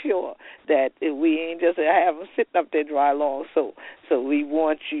make sure that we ain't just have them sitting up there dry long. So we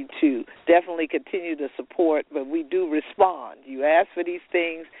want you to definitely continue to support, but we do respond. You ask for these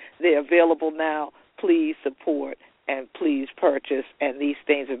things, they're available now. Please support and please purchase. And these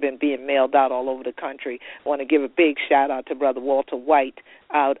things have been being mailed out all over the country. I want to give a big shout out to Brother Walter White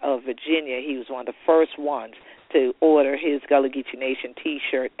out of Virginia. He was one of the first ones to order his Gullah Geechee Nation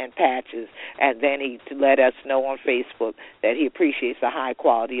T-shirt and patches, and then he let us know on Facebook that he appreciates the high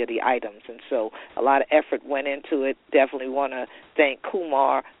quality of the items. And so a lot of effort went into it. Definitely want to thank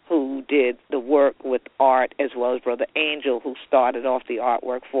Kumar, who did the work with art, as well as Brother Angel, who started off the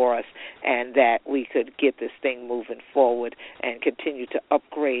artwork for us, and that we could get this thing moving forward and continue to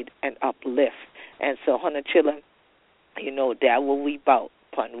upgrade and uplift. And so, Hunter Chillin, you know, that what we bout,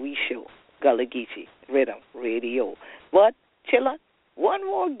 pun we show. Gullah Geechee Rhythm Radio. But, Chilla, one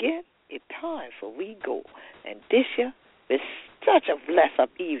more again, it's time for we go. And this year is such a blessed up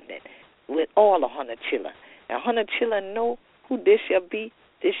evening with all the 100 Chilla. And 100 Chilla know who this year be.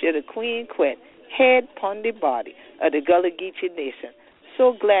 This year the Queen Quet, head pon the body of the Gullah Geechee Nation.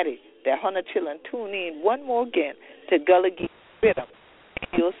 So glad that 100 Chilla tune in one more again to Gullah Geechee Rhythm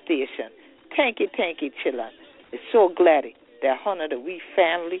Radio Station. Thank you, Chilla. It's so glad that 100 of we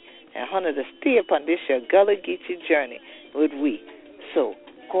family and 100 to stay upon this your Gullah Geechee journey with we. So,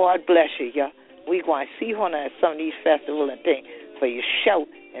 God bless you, y'all. We going to see 100 at some of these festivals and things for you shout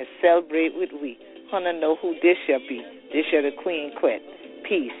and celebrate with we. 100 know who this year be. This year the Queen Quet.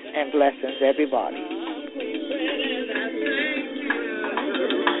 Peace and blessings, everybody.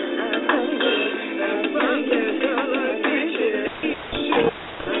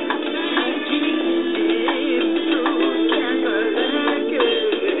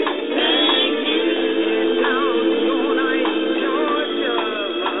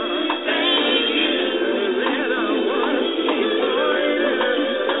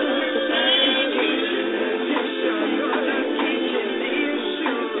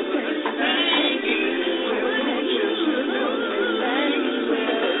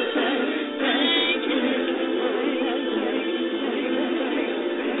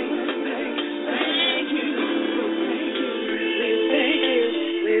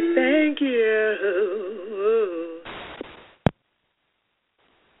 you.